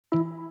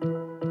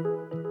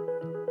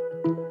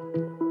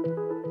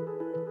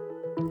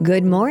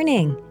Good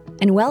morning,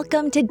 and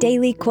welcome to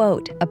Daily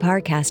Quote, a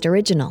Parcast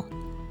original.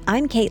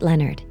 I'm Kate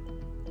Leonard.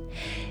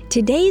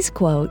 Today's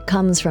quote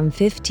comes from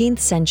 15th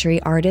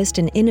century artist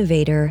and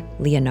innovator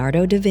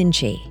Leonardo da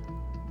Vinci.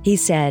 He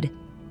said,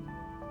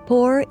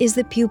 "Poor is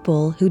the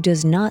pupil who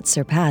does not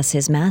surpass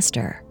his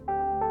master."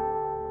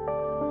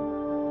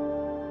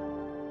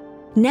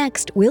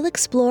 Next, we'll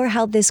explore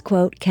how this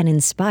quote can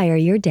inspire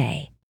your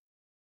day.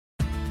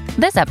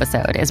 This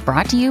episode is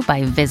brought to you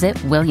by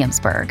Visit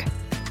Williamsburg.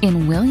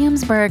 In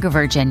Williamsburg,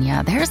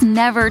 Virginia, there's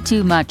never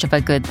too much of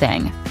a good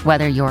thing.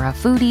 Whether you're a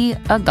foodie,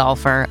 a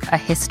golfer, a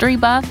history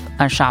buff,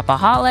 a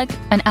shopaholic,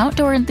 an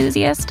outdoor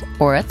enthusiast,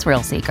 or a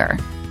thrill seeker,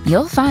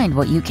 you'll find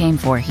what you came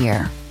for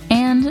here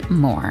and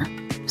more.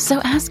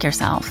 So ask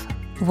yourself,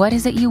 what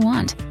is it you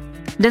want?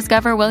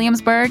 Discover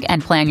Williamsburg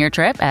and plan your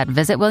trip at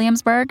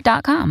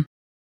visitwilliamsburg.com.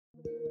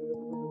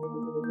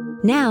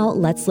 Now,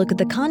 let's look at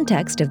the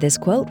context of this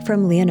quote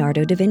from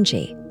Leonardo da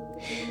Vinci.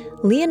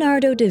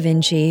 Leonardo da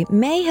Vinci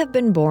may have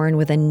been born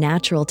with a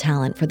natural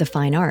talent for the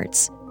fine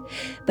arts,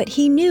 but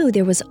he knew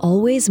there was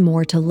always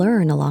more to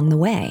learn along the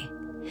way.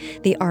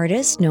 The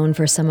artist, known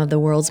for some of the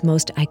world's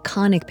most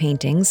iconic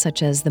paintings,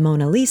 such as the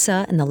Mona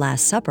Lisa and the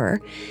Last Supper,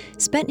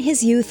 spent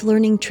his youth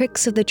learning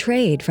tricks of the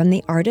trade from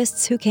the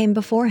artists who came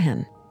before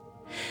him.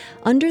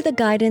 Under the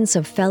guidance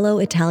of fellow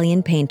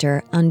Italian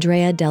painter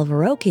Andrea del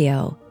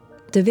Verrocchio,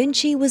 Da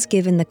Vinci was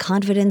given the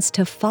confidence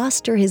to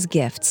foster his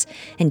gifts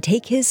and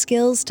take his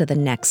skills to the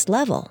next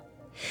level.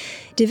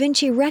 Da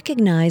Vinci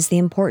recognized the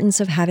importance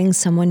of having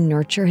someone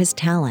nurture his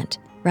talent,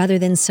 rather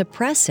than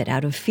suppress it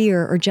out of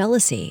fear or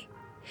jealousy.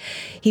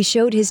 He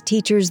showed his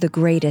teachers the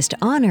greatest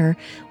honor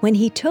when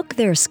he took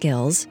their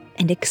skills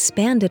and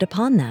expanded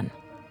upon them.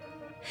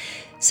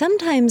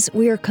 Sometimes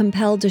we are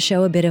compelled to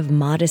show a bit of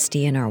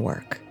modesty in our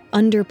work,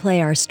 underplay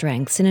our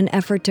strengths in an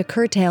effort to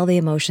curtail the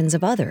emotions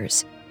of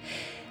others.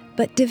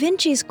 But Da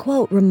Vinci's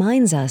quote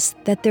reminds us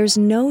that there's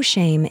no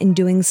shame in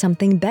doing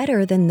something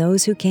better than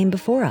those who came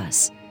before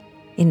us.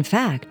 In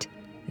fact,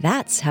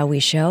 that's how we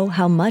show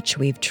how much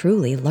we've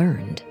truly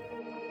learned.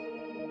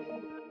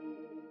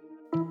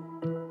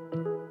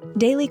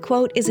 Daily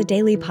Quote is a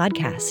daily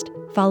podcast.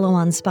 Follow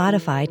on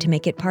Spotify to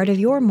make it part of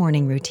your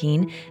morning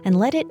routine and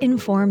let it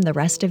inform the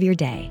rest of your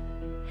day.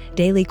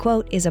 Daily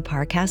Quote is a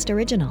Parcast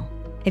original.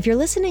 If you're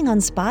listening on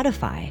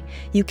Spotify,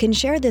 you can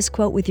share this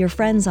quote with your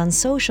friends on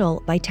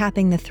social by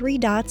tapping the 3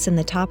 dots in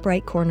the top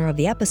right corner of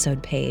the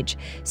episode page,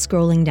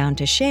 scrolling down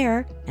to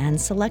share, and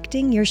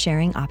selecting your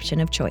sharing option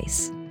of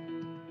choice.